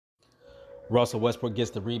Russell Westbrook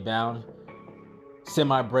gets the rebound.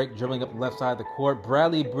 Semi-break, dribbling up the left side of the court.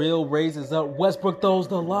 Bradley Beal raises up. Westbrook throws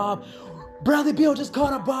the lob. Bradley Beal just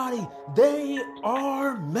caught a body. They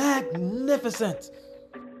are magnificent.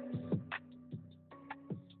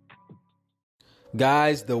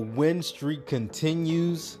 Guys, the win streak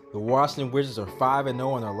continues. The Washington Wizards are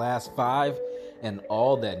 5-0 in their last 5. And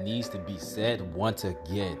all that needs to be said once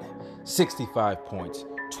again. 65 points,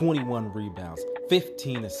 21 rebounds,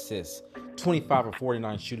 15 assists, 25 of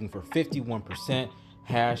 49 shooting for 51%.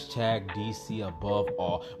 Hashtag DC above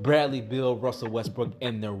all. Bradley Beal, Russell Westbrook,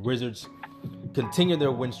 and the Wizards continue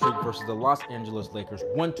their win streak versus the Los Angeles Lakers,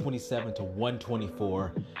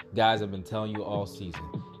 127-124. Guys, I've been telling you all season,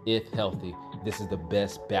 if healthy, this is the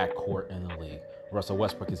best backcourt in the league. Russell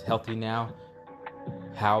Westbrook is healthy now.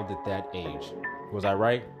 How did that age? Was I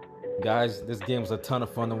right? Guys, this game was a ton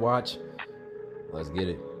of fun to watch. Let's get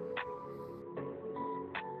it.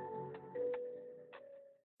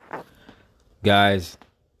 Guys,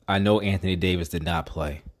 I know Anthony Davis did not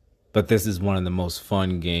play, but this is one of the most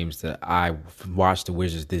fun games that I watched the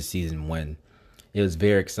Wizards this season win. It was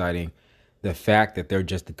very exciting. The fact that they're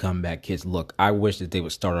just the comeback kids. Look, I wish that they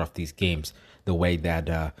would start off these games the way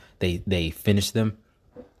that they finish them,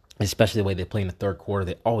 especially the way they play in the third quarter.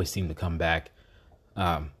 They always seem to come back.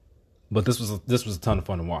 But this was a ton of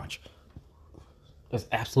fun to watch. It's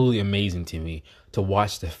absolutely amazing to me to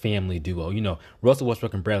watch the family duo. You know, Russell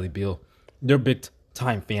Westbrook and Bradley Beal, they're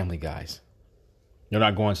big-time family guys. They're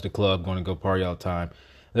not going to the club, going to go party all the time.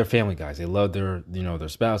 They're family guys. They love their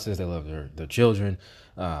spouses. They love their children.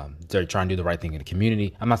 They're trying to do the right thing in the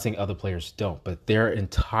community. I'm not saying other players don't, but their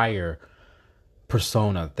entire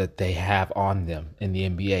persona that they have on them in the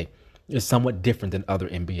NBA is somewhat different than other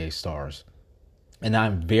NBA stars. And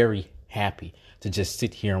I'm very happy to just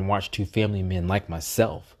sit here and watch two family men like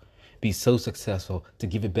myself be so successful to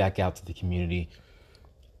give it back out to the community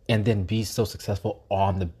and then be so successful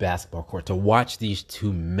on the basketball court. To watch these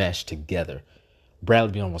two mesh together,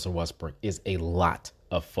 Bradley Beal and Russell Westbrook, is a lot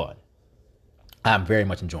of fun. I'm very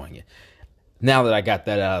much enjoying it. Now that I got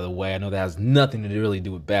that out of the way, I know that has nothing to really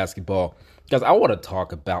do with basketball, because I want to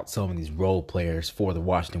talk about some of these role players for the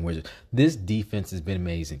Washington Wizards. This defense has been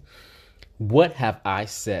amazing. What have I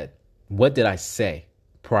said? What did I say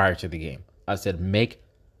prior to the game? I said, make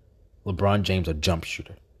LeBron James a jump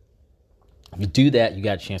shooter. If you do that, you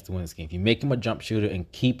got a chance to win this game. If you make him a jump shooter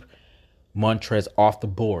and keep Montrez off the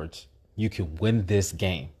boards, you can win this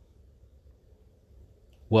game.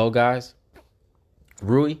 Well, guys,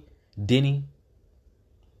 Rui, Denny,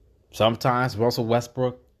 sometimes Russell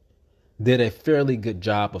Westbrook did a fairly good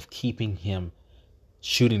job of keeping him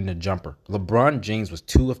shooting the jumper. LeBron James was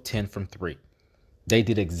 2 of 10 from 3. They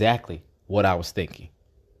did exactly what I was thinking.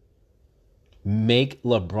 Make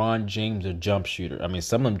LeBron James a jump shooter. I mean,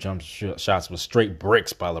 some of them jump shots was straight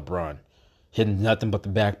bricks by LeBron, hitting nothing but the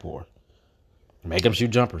backboard. Make him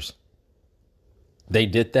shoot jumpers. They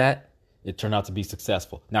did that. It turned out to be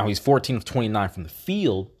successful. Now, he's 14 of 29 from the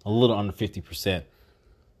field, a little under 50%.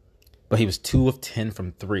 But he was 2 of 10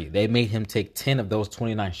 from 3. They made him take 10 of those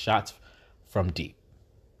 29 shots from deep.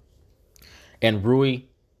 And Rui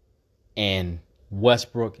and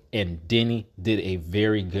Westbrook and Denny did a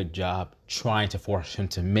very good job trying to force him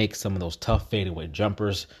to make some of those tough fadeaway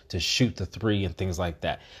jumpers, to shoot the three and things like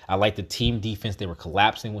that. I like the team defense. They were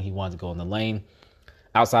collapsing when he wanted to go in the lane.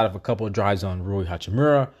 Outside of a couple of drives on Rui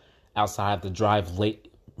Hachimura, outside of the drive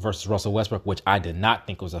late versus Russell Westbrook, which I did not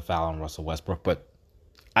think was a foul on Russell Westbrook, but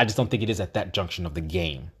I just don't think it is at that junction of the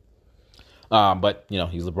game. But, you know,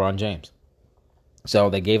 he's LeBron James. So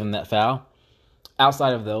they gave him that foul.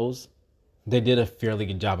 Outside of those, they did a fairly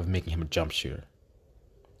good job of making him a jump shooter.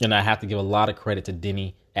 And I have to give a lot of credit to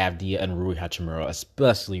Denny Avdia and Rui Hachimura,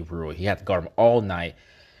 especially Rui. He had to guard him all night.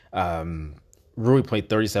 Rui played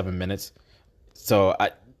 37 minutes. So,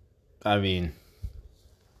 I mean,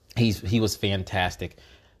 he was fantastic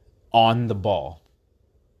on the ball.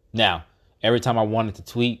 Now, every time I wanted to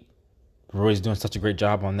tweet, Rui's doing such a great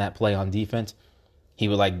job on that play on defense, he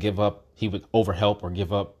would he would overhelp or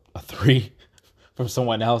give up a three from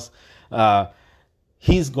someone else.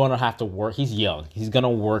 He's going to have to work. He's young. He's going to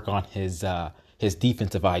work on his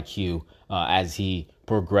defensive IQ as he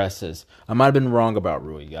progresses. I might have been wrong about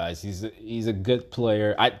Rui, guys. He's a good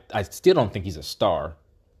player. I still don't think he's a star.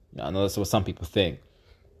 I know that's what some people think.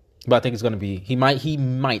 But I think it's going to be, he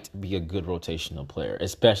might be a good rotational player,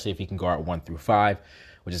 especially if he can guard 1 through 5,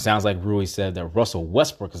 which it sounds like Rui said that Russell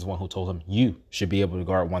Westbrook is the one who told him you should be able to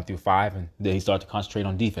guard 1 through 5, and then he started to concentrate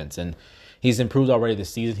on defense. And he's improved already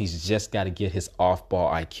this season. He's just got to get his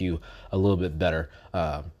off-ball IQ a little bit better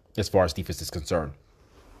as far as defense is concerned.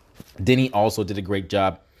 Denny also did a great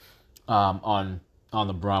job on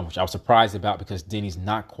LeBron, which I was surprised about because Denny's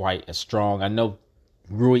not quite as strong. I know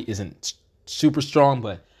Rui isn't super strong,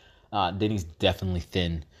 but Denny's definitely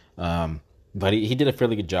thin. But he did a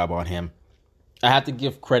fairly good job on him. I have to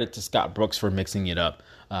give credit to Scott Brooks for mixing it up.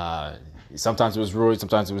 Sometimes it was Rui,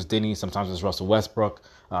 sometimes it was Denny, sometimes it was Russell Westbrook.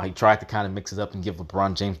 He tried to kind of mix it up and give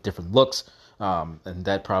LeBron James different looks, and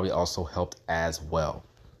that probably also helped as well.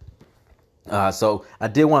 So I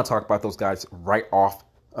did want to talk about those guys right off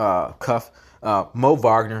cuff. Mo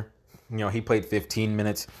Wagner, he played 15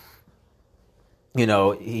 minutes.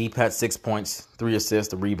 He had 6 points, 3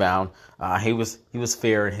 assists, a rebound. He was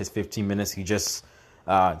fair in his 15 minutes. He just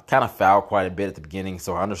kind of fouled quite a bit at the beginning,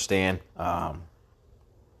 so I understand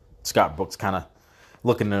Scott Brooks kind of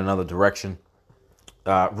looking in another direction.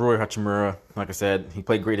 Rui Hachimura, like I said, he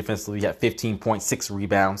played great defensively. He had 15.6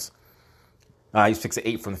 rebounds. He was 6 of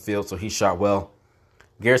 8 from the field, so he shot well.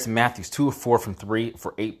 Garrison Matthews, 2 of 4 from 3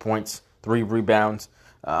 for 8 points, 3 rebounds.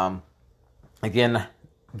 Again,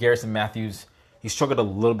 Garrison Matthews, he struggled a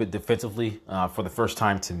little bit defensively for the first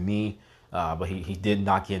time to me, but he did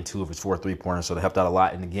knock in 2 of his 4 3-pointers, so that helped out a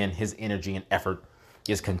lot. And again, his energy and effort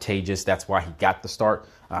is contagious. That's why he got the start.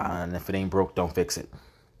 And if it ain't broke, don't fix it.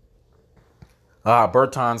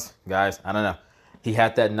 Bertans, guys, I don't know. He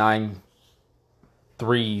had that 9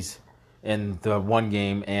 threes in the one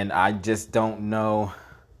game, and I just don't know.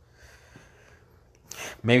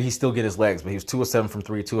 Maybe he still get his legs, but he was 2 of 7 from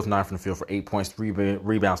 3, 2 of 9 from the field for 8 points, 3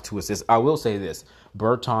 rebounds, 2 assists. I will say this.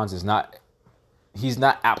 Bertans he's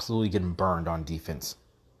not absolutely getting burned on defense.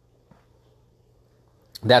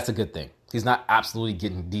 That's a good thing. He's not absolutely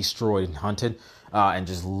getting destroyed and hunted and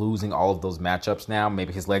just losing all of those matchups now.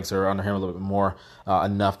 Maybe his legs are under him a little bit more,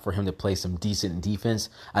 enough for him to play some decent defense.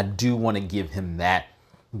 I do want to give him that.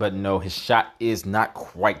 But no, his shot is not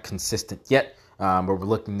quite consistent yet. But we're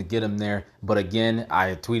looking to get him there. But again,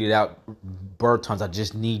 I tweeted out, Bertans, I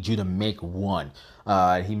just need you to make one.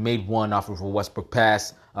 He made one off of a Westbrook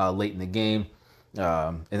pass late in the game.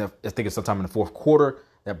 And I think it's sometime in the fourth quarter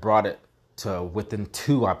that brought it to within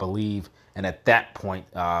 2, I believe. And at that point,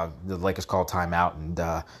 the Lakers called timeout and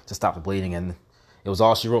to stop the bleeding. And it was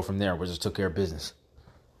all she wrote from there. We just took care of business.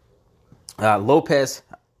 Lopez,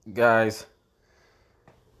 guys,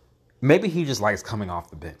 maybe he just likes coming off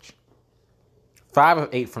the bench. 5 of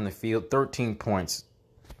 8 from the field, 13 points.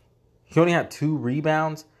 He only had 2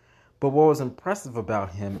 rebounds. But what was impressive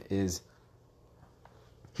about him is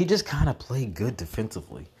he just kind of played good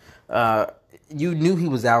defensively. You knew he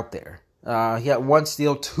was out there. He had 1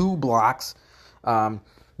 steal, 2 blocks. Now,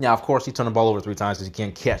 of course, he turned the ball over 3 times because he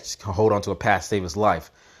can't catch, hold on to a pass, save his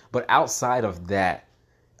life. But outside of that,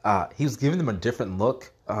 he was giving them a different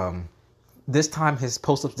look. This time, his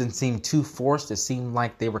post-ups didn't seem too forced. It seemed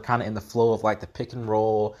like they were kind of in the flow of like the pick and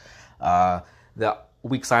roll. The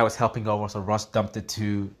weak side was helping over, so Russ dumped it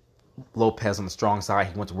to Lopez on the strong side.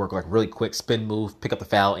 He went to work like really quick spin move, pick up the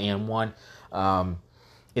foul and one.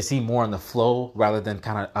 It seemed more in the flow rather than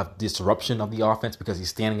kind of a disruption of the offense because he's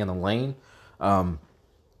standing in the lane.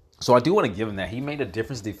 So I do want to give him that. He made a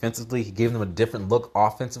difference defensively. He gave them a different look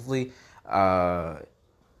offensively.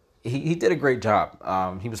 He did a great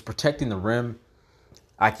job. He was protecting the rim.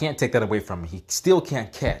 I can't take that away from him. He still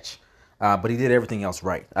can't catch, but he did everything else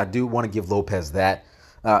right. I do want to give Lopez that.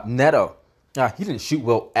 Neto, he didn't shoot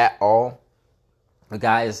well at all. The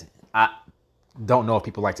guys, I don't know if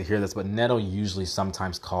people like to hear this, but Neto usually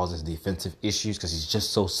sometimes causes defensive issues because he's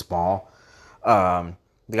just so small. The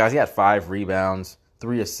guys, he had 5 rebounds,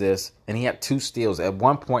 3 assists, and he had 2 steals. At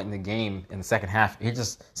one point in the game, in the second half, it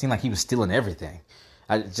just seemed like he was stealing everything.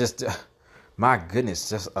 My goodness,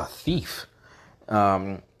 just a thief.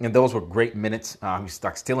 And those were great minutes. He was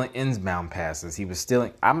like stealing inbound passes. He was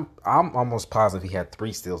stealing. I'm almost positive he had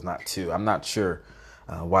 3 steals, not 2. I'm not sure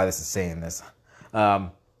why this is saying this.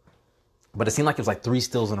 But it seemed like it was like 3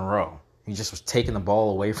 steals in a row. He just was taking the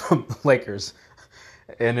ball away from the Lakers.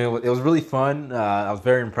 And it was really fun. I was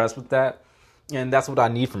very impressed with that. And that's what I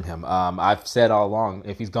need from him. I've said all along,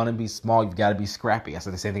 if he's going to be small, you've got to be scrappy. I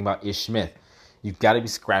said the same thing about Ish Smith. You've got to be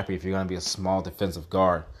scrappy if you're going to be a small defensive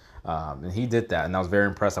guard. And he did that, and I was very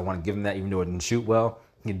impressed. I want to give him that, even though it didn't shoot well.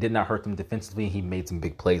 He did not hurt them defensively. He made some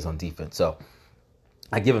big plays on defense. So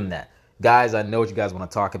I give him that. Guys, I know what you guys want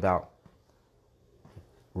to talk about.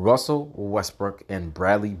 Russell Westbrook and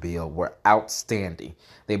Bradley Beal were outstanding.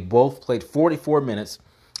 They both played 44 minutes.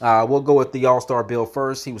 We'll go with the All-Star Beal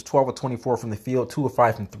first. He was 12 of 24 from the field, 2 of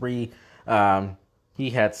 5 from 3. He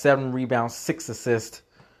had 7 rebounds, 6 assists.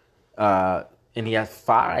 And he had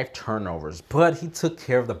 5 turnovers, but he took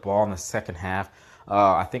care of the ball in the second half.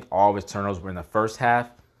 I think all of his turnovers were in the first half.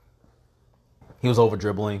 He was over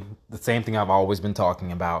dribbling. The same thing I've always been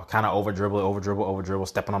talking about. Kind of over dribble,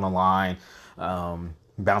 stepping on the line,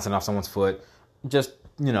 bouncing off someone's foot. Just,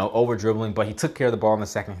 over dribbling. But he took care of the ball in the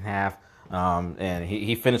second half. And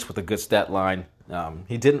he finished with a good stat line.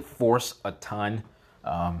 He didn't force a ton.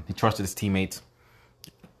 He trusted his teammates.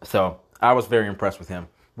 So I was very impressed with him.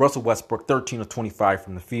 Russell Westbrook, 13 of 25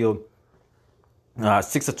 from the field.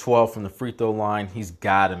 6 of 12 from the free throw line. He's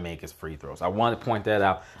got to make his free throws. I want to point that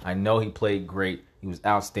out. I know he played great. He was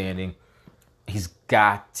outstanding. He's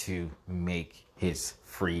got to make his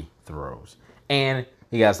free throws. And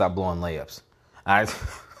he got to stop blowing layups. I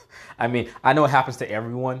mean, I know it happens to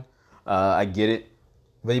everyone. I get it.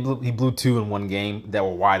 But he blew 2 in one game that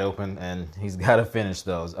were wide open, and he's got to finish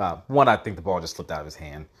those. One, I think the ball just slipped out of his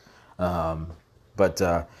hand.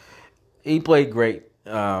 But he played great.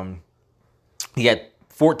 He had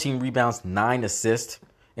 14 rebounds, 9 assists,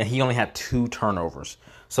 and he only had 2 turnovers.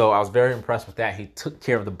 So I was very impressed with that. He took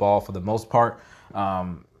care of the ball for the most part.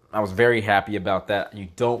 I was very happy about that. You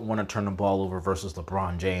don't want to turn the ball over versus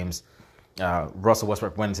LeBron James. Russell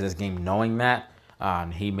Westbrook went into this game knowing that.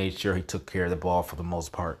 And he made sure he took care of the ball for the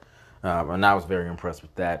most part. And I was very impressed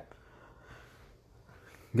with that.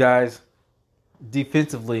 Guys,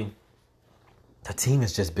 defensively, the team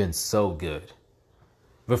has just been so good.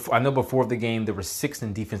 I know before the game, there were 6th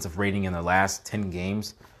in defensive rating in the last 10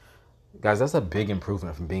 games. Guys, that's a big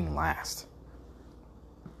improvement from being last.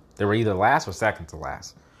 They were either last or second to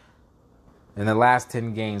last. In the last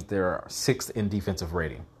 10 games, they are 6th in defensive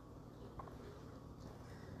rating.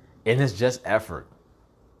 And it's just effort.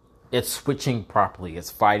 It's switching properly.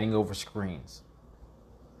 It's fighting over screens.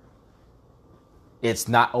 It's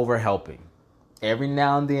not over helping. Every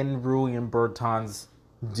now and then, Rui and Bertans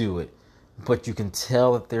do it. But you can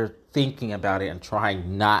tell that they're thinking about it and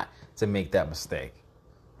trying not to make that mistake.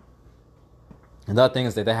 Another thing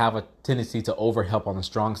is that they have a tendency to overhelp on the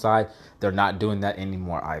strong side. They're not doing that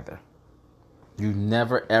anymore either. You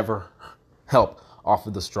never, ever help off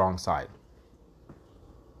of the strong side.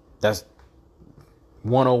 That's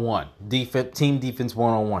 101. Team defense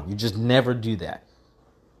 101. You just never do that.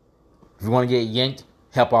 If you want to get yanked,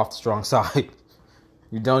 help off the strong side.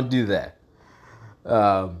 You don't do that.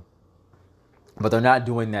 But they're not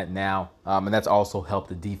doing that now. And that's also helped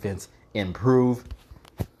the defense improve.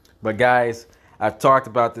 But guys, I've talked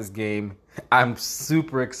about this game. I'm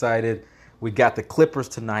super excited. We got the Clippers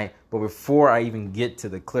tonight. But before I even get to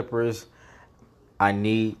the Clippers, I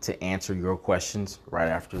need to answer your questions right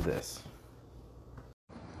after this.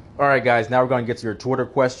 All right, guys. Now we're going to get to your Twitter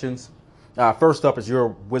questions. First up is your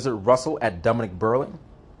Wizard Russell at Dominic Burling.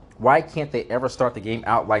 Why can't they ever start the game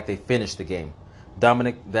out like they finished the game?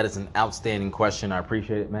 Dominic, that is an outstanding question. I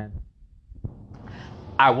appreciate it, man.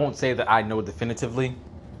 I won't say that I know definitively,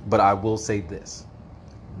 but I will say this.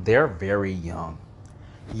 They're very young.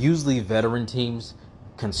 Usually veteran teams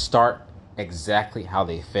can start exactly how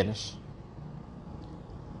they finish.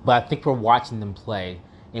 But I think we're watching them play,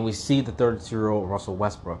 and we see the 32-year-old Russell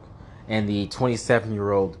Westbrook and the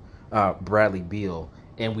 27-year-old Bradley Beal,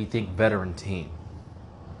 and we think veteran team.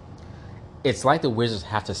 It's like the Wizards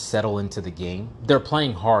have to settle into the game. They're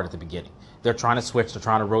playing hard at the beginning. They're trying to switch. They're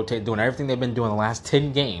trying to rotate, doing everything they've been doing the last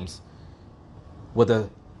 10 games with a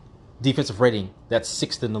defensive rating that's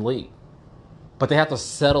 6th in the league. But they have to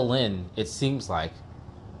settle in, it seems like,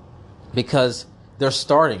 because they're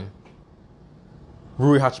starting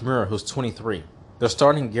Rui Hachimura, who's 23. They're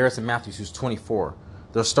starting Garrison Matthews, who's 24.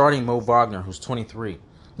 They're starting Mo Wagner, who's 23.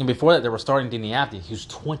 And before that, they were starting Deni Avdija, who's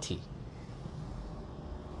 20.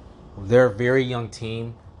 They're a very young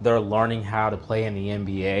team. They're learning how to play in the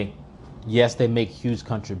NBA. Yes, they make huge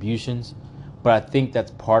contributions, but I think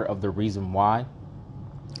that's part of the reason why.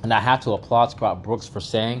 And I have to applaud Scott Brooks for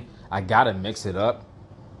saying, I got to mix it up.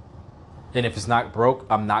 And if it's not broke,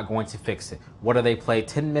 I'm not going to fix it. Whether they play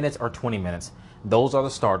 10 minutes or 20 minutes, those are the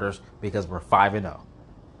starters because we're 5-0.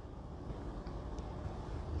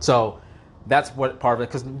 So that's what part of it.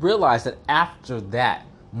 Because realize that after that,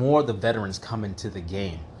 more of the veterans come into the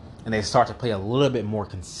game. And they start to play a little bit more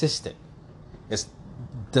consistent. That's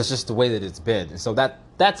just the way that it's been. And so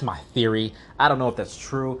that's my theory. I don't know if that's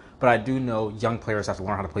true, but I do know young players have to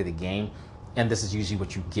learn how to play the game. And this is usually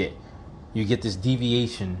what you get. You get this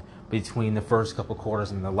deviation between the first couple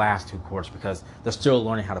quarters and the last 2 quarters because they're still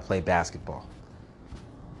learning how to play basketball.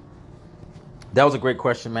 That was a great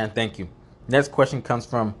question, man. Thank you. Next question comes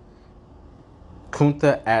from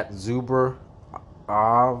Kunta at Zuber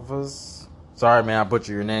Avas. Sorry, man, I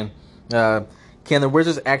butchered your name. Can the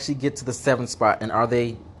Wizards actually get to the 7th spot? And are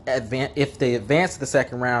they if they advance to the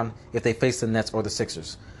second round if they face the Nets or the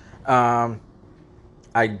Sixers?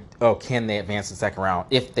 Can they advance the second round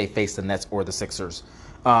if they face the Nets or the Sixers?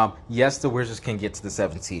 Yes, the Wizards can get to the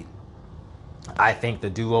 7th seed. I think the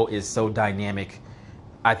duo is so dynamic.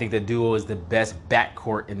 I think the duo is the best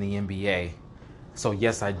backcourt in the NBA. So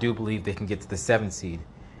yes, I do believe they can get to the 7th seed.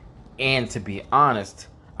 And to be honest,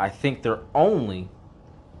 I think they're only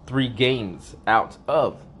 3 games out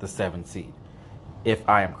of the 7th seed, if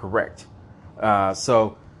I am correct.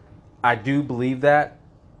 So I do believe that.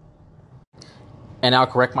 And I'll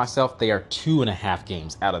correct myself, they are 2.5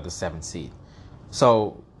 games out of the 7th seed.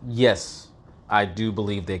 So, yes, I do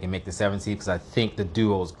believe they can make the 7th seed because I think the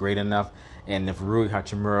duo is great enough. And if Rui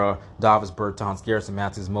Hachimura, Davis Bertans, Garrison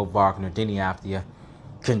Matthews, Mo Wagner, Deni Avdija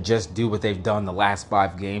can just do what they've done the last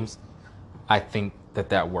 5 games, I think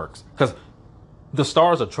that works. Because the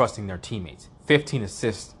Stars are trusting their teammates. 15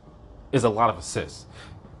 assists is a lot of assists.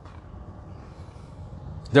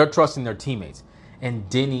 They're trusting their teammates. And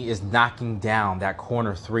Deni is knocking down that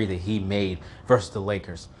corner 3 that he made versus the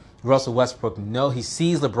Lakers. Russell Westbrook, he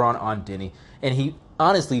sees LeBron on Deni, and he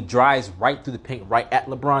honestly drives right through the paint, right at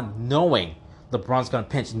LeBron, knowing LeBron's going to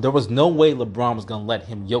pinch. And there was no way LeBron was going to let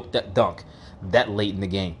him yoke that dunk that late in the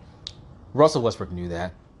game. Russell Westbrook knew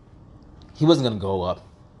that. He wasn't going to go up.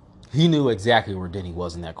 He knew exactly where Deni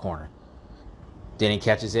was in that corner. Deni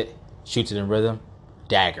catches it, shoots it in rhythm,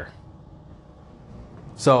 dagger.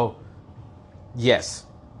 So, yes,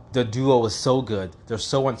 the duo is so good. They're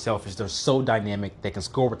so unselfish. They're so dynamic. They can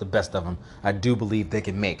score with the best of them. I do believe they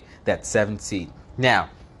can make that 7th seed. Now,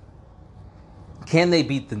 can they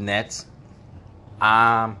beat the Nets?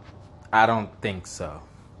 I don't think so.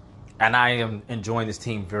 And I am enjoying this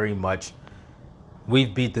team very much.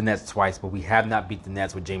 We've beat the Nets twice, but we have not beat the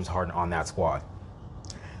Nets with James Harden on that squad.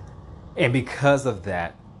 And because of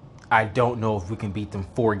that, I don't know if we can beat them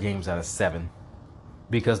 4 games out of 7.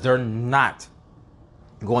 Because they're not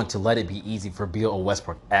going to let it be easy for Beal or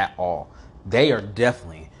Westbrook at all. They are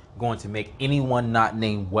definitely going to make anyone not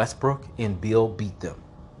named Westbrook and Beal beat them.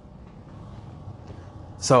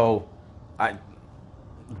 So,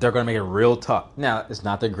 they're going to make it real tough. Now, it's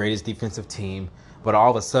not the greatest defensive team, but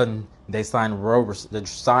all of a sudden, they signed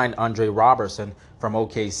Andre Robertson from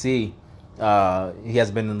OKC. He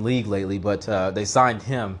hasn't been in the league lately, but they signed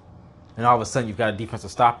him. And all of a sudden, you've got a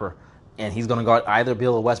defensive stopper. And he's going to guard either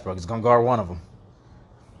Beal or Westbrook. He's going to guard one of them.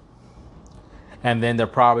 And then they're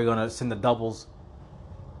probably going to send the doubles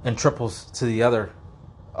and triples to the other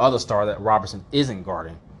star that Robertson isn't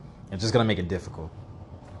guarding. It's just going to make it difficult.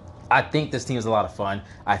 I think this team is a lot of fun.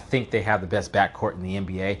 I think they have the best backcourt in the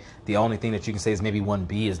NBA. The only thing that you can say is maybe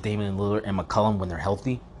 1B is Damian Lillard and McCollum when they're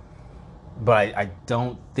healthy. But I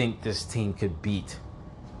don't think this team could beat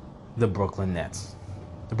the Brooklyn Nets.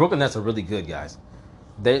 The Brooklyn Nets are really good, guys.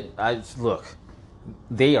 They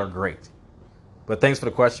are great. But thanks for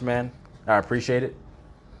the question, man. I appreciate it.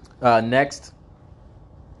 Next,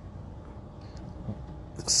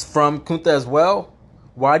 from Kunta as well.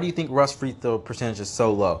 Why do you think Russ' free throw percentage is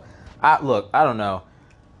so low? I don't know.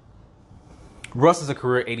 Russ is a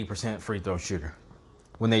career 80% free throw shooter.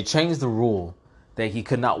 When they changed the rule that he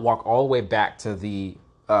could not walk all the way back to the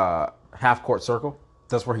half court circle,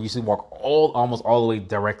 that's where he used to walk almost all the way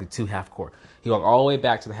directly to half court. He walked all the way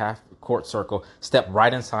back to the half court circle, step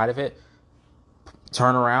right inside of it,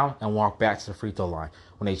 turn around, and walk back to the free throw line.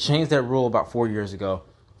 When they changed that rule about 4 years ago,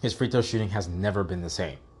 his free throw shooting has never been the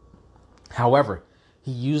same. However,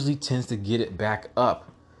 he usually tends to get it back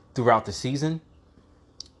up throughout the season.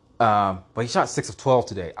 But he shot 6 of 12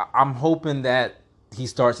 today. I'm hoping that he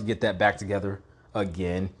starts to get that back together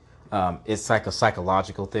again. It's like a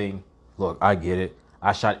psychological thing. Look, I get it.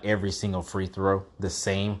 I shot every single free throw the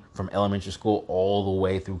same from elementary school all the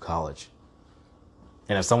way through college.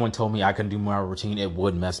 And if someone told me I couldn't do my routine, it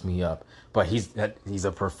would mess me up. But he's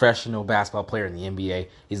a professional basketball player in the NBA.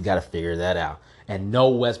 He's got to figure that out. And no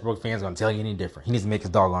Westbrook fan's going to tell you any different. He needs to make his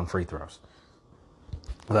doggone free throws.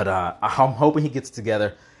 But I'm hoping he gets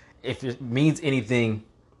together. If it means anything,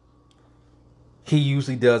 he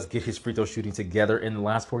usually does get his free throw shooting together in the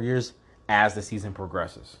last 4 years as the season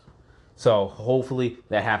progresses. So hopefully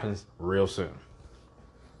that happens real soon.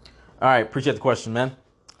 All right, appreciate the question, man.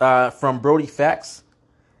 From Brody Facts,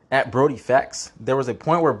 at Brody Facts, there was a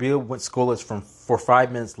point where Beal went scoreless for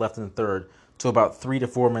 5 minutes left in the third to about 3 to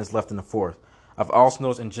 4 minutes left in the fourth. I've also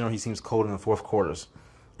noticed in general he seems cold in the fourth quarters.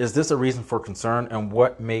 Is this a reason for concern, and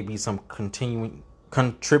what may be some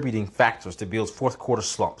contributing factors to Beal's fourth quarter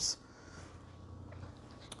slumps?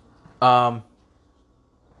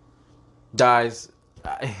 Guys,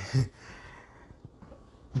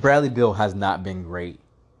 Bradley Beal has not been great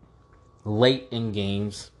late in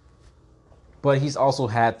games, but he's also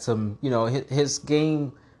had some, his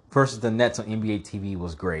game versus the Nets on NBA TV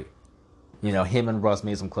was great. You know, him and Russ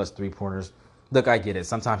made some clutch 3-pointers. Look, I get it.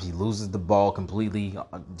 Sometimes he loses the ball completely.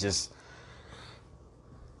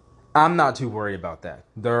 I'm not too worried about that.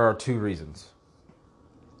 There are 2 reasons.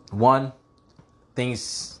 One,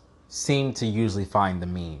 things seem to usually find the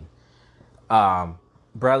mean.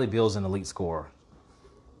 Bradley Beal's an elite scorer.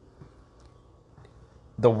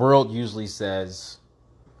 The world usually says,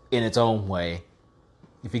 in its own way,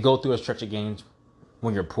 if you go through a stretch of games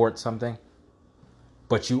when you're poor at something,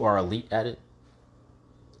 but you are elite at it,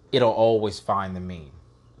 it'll always find the mean.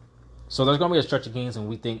 So there's going to be a stretch of games and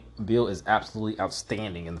we think Beal is absolutely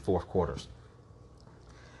outstanding in the fourth quarters.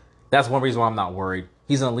 That's one reason why I'm not worried.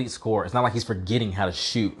 He's an elite scorer. It's not like he's forgetting how to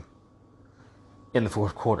shoot in the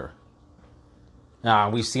fourth quarter.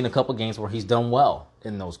 We've seen a couple games where he's done well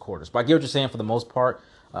in those quarters. But I get what you're saying. For the most part,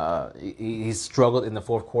 he's struggled in the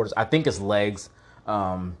fourth quarters. I think his legs,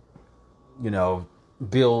 Beal,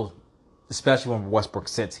 especially when Westbrook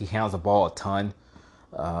sits, he handles the ball a ton.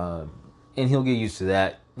 And he'll get used to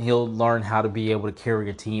that. He'll learn how to be able to carry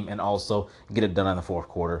a team and also get it done in the fourth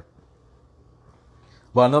quarter.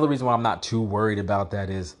 But another reason why I'm not too worried about that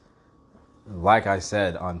is, like I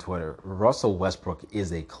said on Twitter, Russell Westbrook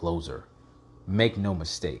is a closer. Make no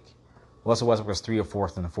mistake. Russell Westbrook was 3 of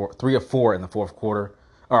 4 in the fourth quarter.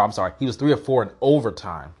 Or I'm sorry, he was 3 of 4 in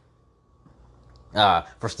overtime.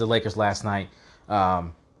 Versus the Lakers last night.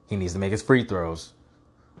 He needs to make his free throws.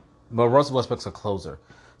 But Russell Westbrook's a closer.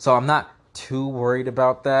 So I'm not too worried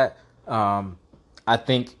about that. I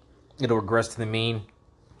think it'll regress to the mean.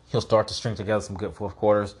 He'll start to string together some good fourth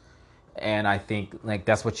quarters. And I think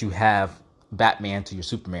that's what you have Batman to your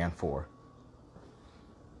Superman for.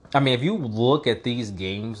 I mean, if you look at these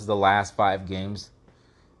games, the last 5 games,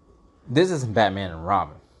 this isn't Batman and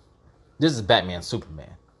Robin. This is Batman and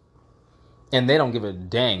Superman. And they don't give a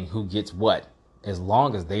dang who gets what, as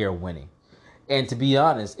long as they are winning. And to be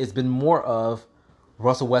honest, it's been more of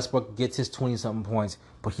Russell Westbrook gets his 20-something points,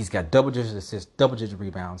 but he's got double-digit assists, double-digit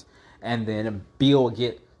rebounds. And then Beal will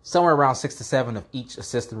get somewhere around 6 to 7 of each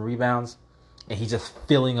assist and rebounds. And he's just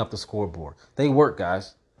filling up the scoreboard. They work,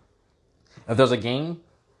 guys. If there's a game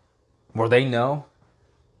where they know,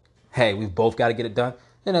 hey, we've both got to get it done,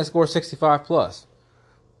 then they score 65 plus.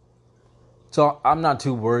 So I'm not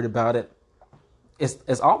too worried about it.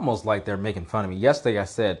 It's almost like they're making fun of me. Yesterday I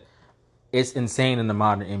said, it's insane in the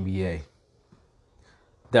modern NBA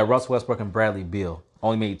that Russell Westbrook and Bradley Beal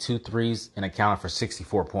only made 2 threes and accounted for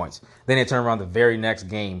 64 points. Then they turn around the very next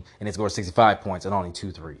game and they scored 65 points and only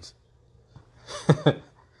 2 threes.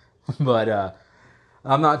 But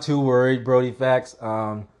I'm not too worried, Brody Facts.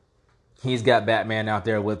 He's got Batman out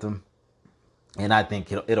there with him. And I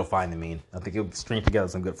think it'll find the mean. I think it'll string together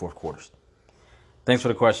some good fourth quarters. Thanks for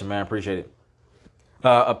the question, man. Appreciate it.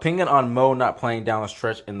 Opinion on Mo not playing down the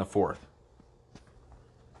stretch in the fourth.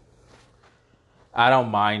 I don't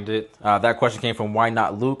mind it. That question came from Why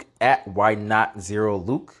Not Luke at Why Not Zero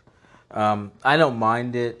Luke. I don't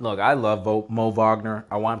mind it. Look, I love Mo Wagner.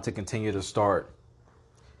 I want him to continue to start.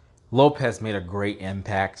 Lopez made a great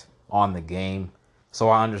impact on the game, so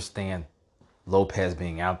I understand Lopez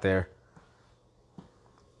being out there.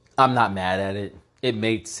 I'm not mad at it. It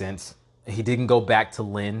made sense. He didn't go back to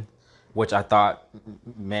Lynn, which I thought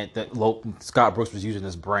meant that Scott Brooks was using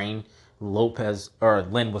his brain. Lynn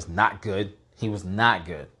was not good. He was not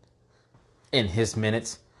good in his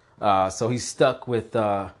minutes. So he's stuck with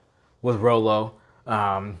Rolo.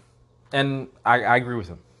 And I agree with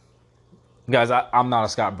him. Guys, I'm not a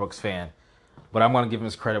Scott Brooks fan, but I'm going to give him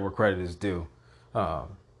his credit where credit is due.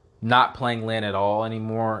 Not playing Lynn at all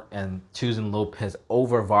anymore and choosing Lopez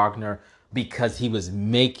over Wagner because he was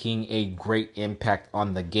making a great impact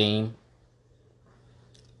on the game.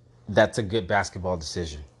 That's a good basketball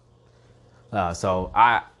decision. So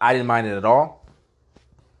I didn't mind it at all.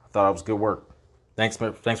 I thought it was good work. Thanks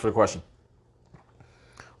for the question.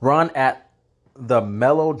 Run at the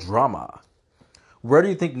Melodrama. Where do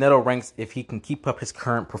you think Neto ranks if he can keep up his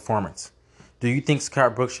current performance? Do you think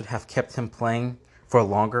Scott Brooks should have kept him playing for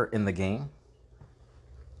longer in the game?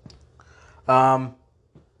 No.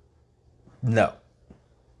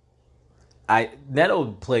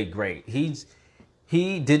 Neto played great.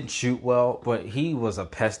 He didn't shoot well, but he was a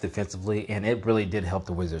pest defensively, and it really did help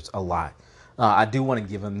the Wizards a lot. I do want to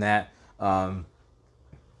give him that. I'm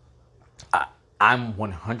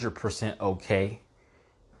 100% okay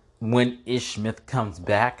when Ish Smith comes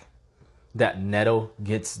back that Neto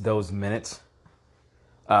gets those minutes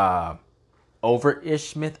over Ish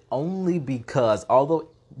Smith, only because although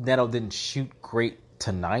Neto didn't shoot great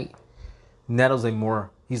tonight, Neto's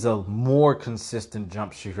he's a more consistent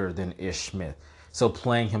jump shooter than Ish Smith. So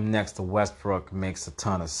playing him next to Westbrook makes a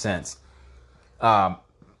ton of sense.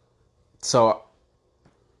 So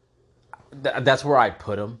that's where I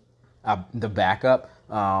put him, the backup.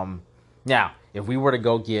 Now, if we were to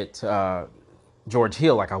go get George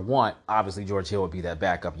Hill like I want, obviously George Hill would be that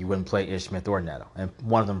backup. You wouldn't play Ish Smith or Neto, and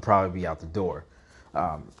one of them probably be out the door.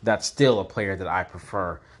 That's still a player that I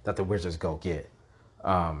prefer that the Wizards go get.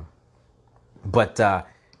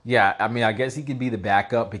 Yeah, I mean, I guess he could be the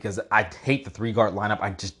backup because I hate the 3-guard lineup. I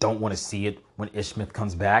just don't want to see it when Ish Smith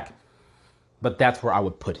comes back. But that's where I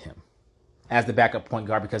would put him as the backup point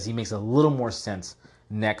guard because he makes a little more sense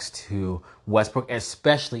next to Westbrook,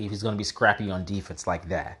 especially if he's going to be scrappy on defense like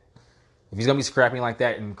that. If he's going to be scrappy like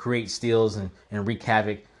that and create steals and wreak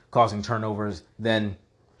havoc, causing turnovers, then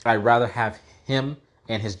I'd rather have him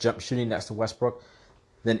and his jump shooting next to Westbrook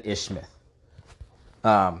than Ish Smith.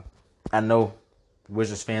 I know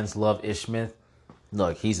Wizards fans love Ish Smith.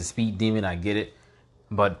 Look, he's a speed demon. I get it.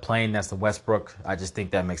 But playing next to Westbrook, I just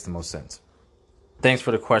think that makes the most sense. Thanks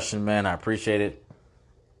for the question, man. I appreciate it.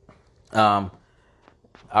 I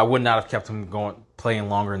would not have kept him playing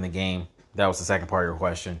longer in the game. That was the second part of your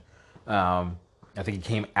question. I think he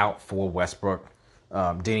came out for Westbrook.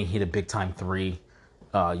 Didn't hit a big time three.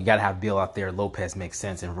 You got to have Bill out there. Lopez makes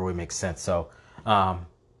sense and Rui makes sense. So I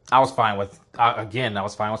was fine with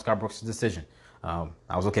Scott Brooks' decision. I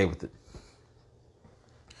was okay with it.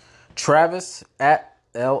 Travis at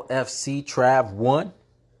LFC Trav 1.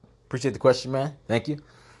 Appreciate the question, man. Thank you.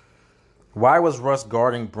 Why was Russ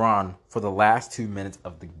guarding Bron for the last 2 minutes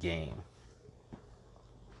of the game?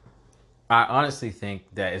 I honestly think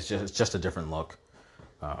that it's just a different look.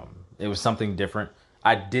 It was something different.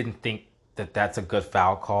 I didn't think that that's a good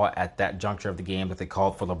foul call at that juncture of the game that they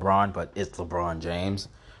called for LeBron, but it's LeBron James.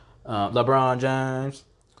 But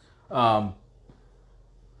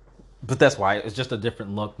that's why it's just a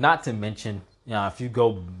different look. Not to mention, if you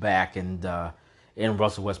go back and in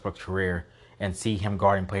Russell Westbrook's career and see him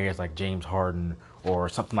guarding players like James Harden or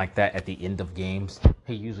something like that at the end of games,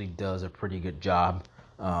 he usually does a pretty good job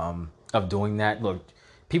of doing that. Look,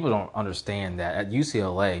 people don't understand that at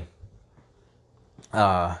UCLA,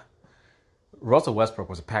 Russell Westbrook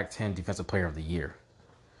was a Pac-10 Defensive Player of the Year.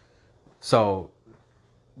 So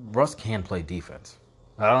Russ can play defense.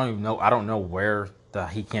 I don't know where the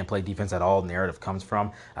he can't play defense at all narrative comes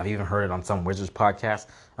from. I've even heard it on some Wizards podcast.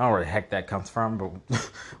 I don't know where the heck that comes from, but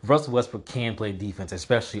Russell Westbrook can play defense,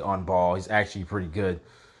 especially on ball. He's actually pretty good.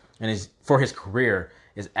 And for his career,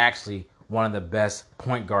 is actually one of the best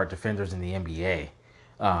point guard defenders in the NBA.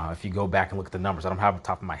 If you go back and look at the numbers, I don't have it off the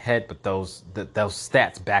top of my head, but those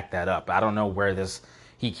stats back that up. I don't know where this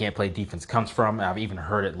he can't play defense comes from. I've even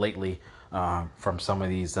heard it lately from some of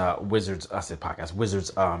these Wizards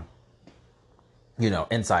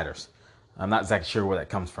insiders. I'm not exactly sure where that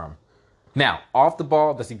comes from. Now, off the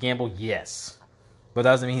ball, does he gamble? Yes. But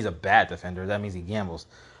that doesn't mean he's a bad defender. That means he gambles.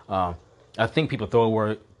 I think people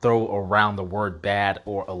throw around the word bad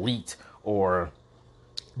or elite or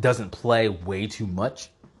doesn't play way too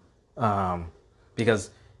much.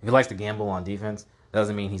 Because if he likes to gamble on defense, that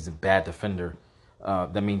doesn't mean he's a bad defender.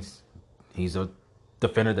 That means he's a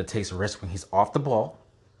defender that takes risk when he's off the ball.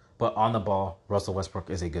 But on the ball, Russell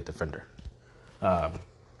Westbrook is a good defender. But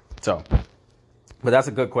that's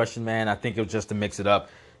a good question, man. I think it was just to mix it up.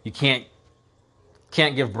 You can't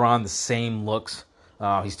give Bron the same looks.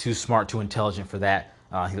 He's too smart, too intelligent for that.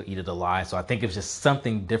 He'll eat it alive. So I think it was just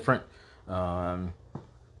something different. He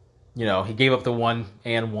gave up the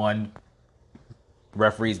 1-and-1.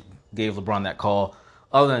 Referees gave LeBron that call.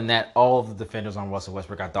 Other than that, all of the defenders on Russell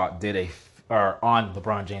Westbrook, I thought on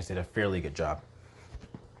LeBron James did a fairly good job.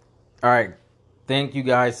 All right. Thank you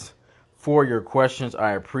guys for your questions.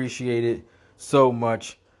 I appreciate it so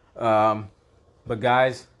much. But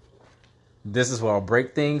guys, this is where I'll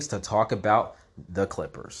break things to talk about the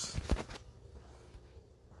Clippers.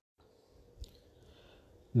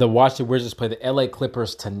 The Washington Wizards play the LA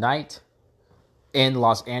Clippers tonight in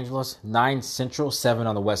Los Angeles, 9 Central, 7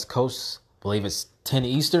 on the West Coast. I believe it's 10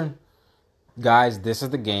 Eastern. Guys, this is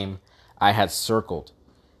the game I had circled.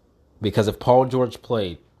 Because if Paul George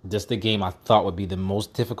played, this is the game I thought would be the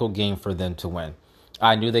most difficult game for them to win.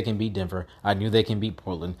 I knew they can beat Denver. I knew they can beat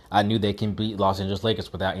Portland. I knew they can beat Los Angeles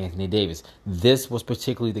Lakers without Anthony Davis. This was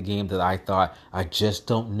particularly the game that I thought, I just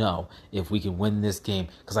don't know if we can win this game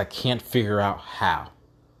because I can't figure out how.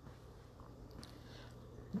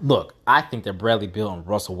 Look, I think that Bradley Beal and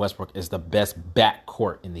Russell Westbrook is the best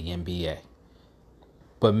backcourt in the NBA.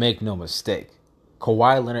 But make no mistake,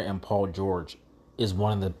 Kawhi Leonard and Paul George is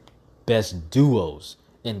one of the best duos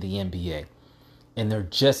in the NBA. And they're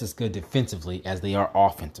just as good defensively as they are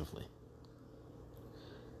offensively.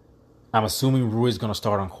 I'm assuming Rui's going to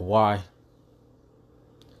start on Kawhi.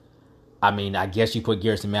 I mean, I guess you put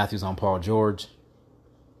Garrison Matthews on Paul George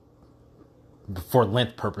for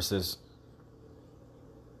length purposes.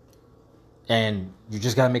 And you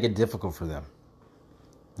just got to make it difficult for them.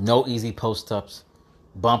 No easy post-ups.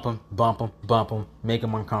 Bump them, bump them, bump them. Make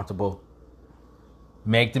them uncomfortable.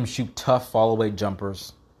 Make them shoot tough fall-away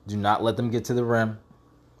jumpers. Do not let them get to the rim.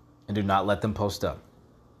 And do not let them post up.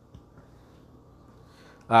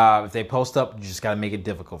 If they post up, you just got to make it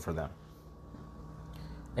difficult for them.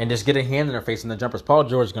 And just get a hand in their face in the jumpers. Paul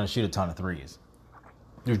George is going to shoot a ton of threes.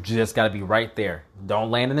 You just got to be right there. Don't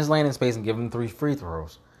land in his landing space and give him 3 free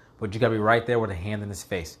throws. But you got to be right there with a hand in his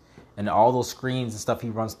face. And all those screens and stuff he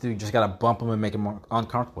runs through, you just got to bump him and make him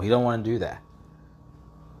uncomfortable. He don't want to do that.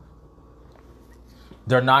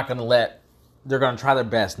 They're going to try their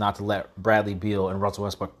best not to let Bradley Beal and Russell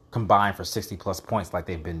Westbrook combine for 60-plus points like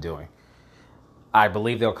they've been doing. I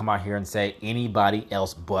believe they'll come out here and say anybody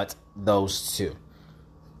else but those two.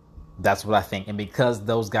 That's what I think. And because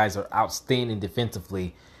those guys are outstanding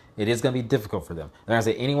defensively, it is going to be difficult for them. They're going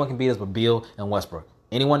to say anyone can beat us but Beal and Westbrook.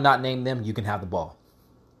 Anyone not named them, you can have the ball.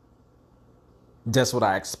 That's what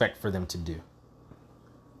I expect for them to do.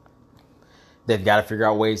 They've got to figure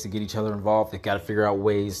out ways to get each other involved. They've got to figure out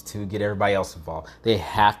ways to get everybody else involved. They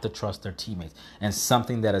have to trust their teammates. And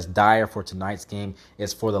something that is dire for tonight's game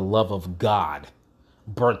is, for the love of God,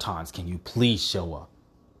 Bertans, can you please show up?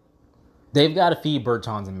 They've got to feed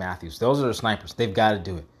Bertans and Matthews. Those are the snipers. They've got to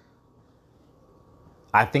do it.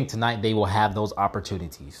 I think tonight they will have those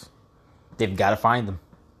opportunities. They've got to find them.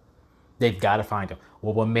 They've got to find them.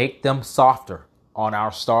 What will make them softer on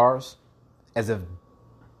our stars as if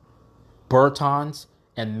Bertans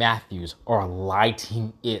and Matthews are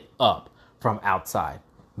lighting it up from outside.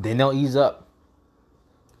 Then they'll ease up.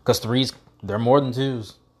 Because threes, they're more than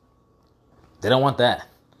twos. They don't want that.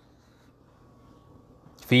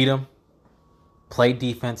 Feed them. Play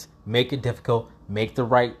defense. Make it difficult. Make the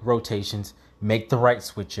right rotations. Make the right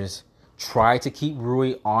switches. Try to keep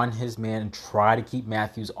Rui on his man and try to keep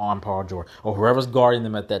Matthews on Paul George or whoever's guarding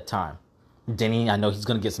them at that time. Denny, I know he's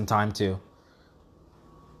going to get some time too.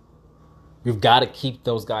 You've got to keep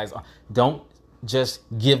those guys on. Don't just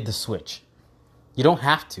give the switch. You don't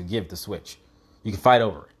have to give the switch. You can fight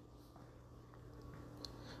over it.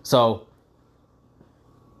 So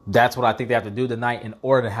that's what I think they have to do tonight in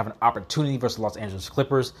order to have an opportunity versus Los Angeles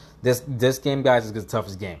Clippers. This game, guys, is the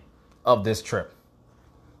toughest game of this trip.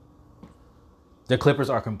 The Clippers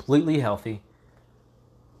are completely healthy.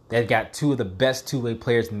 They've got 2 of the best two-way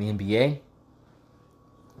players in the NBA.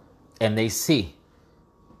 And they see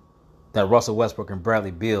that Russell Westbrook and Bradley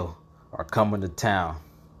Beal are coming to town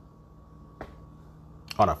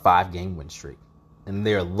on a 5-game win streak. And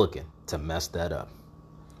they're looking to mess that up.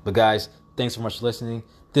 But guys, thanks so much for listening.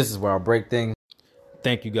 This is where I'll break things.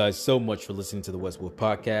 Thank you guys so much for listening to the Westwood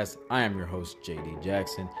Podcast. I am your host, JD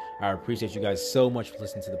Jackson. I appreciate you guys so much for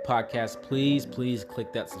listening to the podcast. Please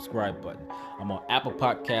click that subscribe button. I'm on Apple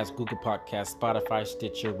Podcasts, Google Podcasts, Spotify,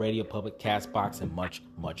 Stitcher, Radio Public, Castbox, and much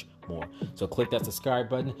more. So click that subscribe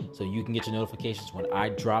button so you can get your notifications when I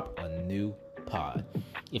drop a new pod.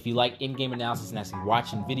 If you like in-game analysis and actually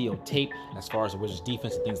watching video tape as far as the Wizards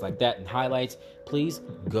defense and things like that and highlights, please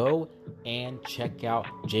go and check out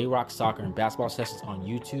J-Rock Soccer and Basketball Sessions on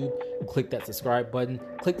YouTube. Click that subscribe button.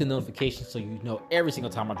 Click the notification so you know every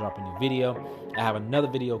single time I drop a new video. I have another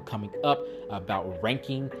video coming up about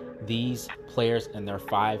ranking these players and their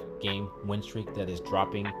 5-game win streak that is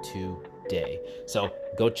dropping today. So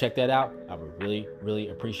go check that out. I would really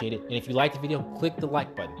appreciate it. And if you like the video, click the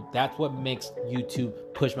like button. That's what makes YouTube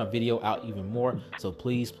push my video out even more. So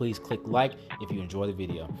please click like if you enjoy the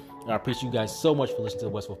video. And I appreciate you guys so much for listening to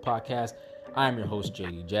the Westwood Podcast. I am your host,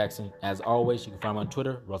 JD Jackson. As always, you can find me on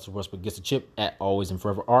Twitter, Russell Westbrook Gets a Chip, at Always and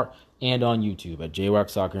Forever Art, and on YouTube at J-Rock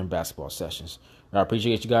Soccer and Basketball Sessions. And I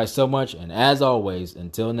appreciate you guys so much. And as always,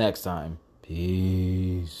 until next time,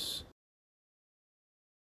 peace.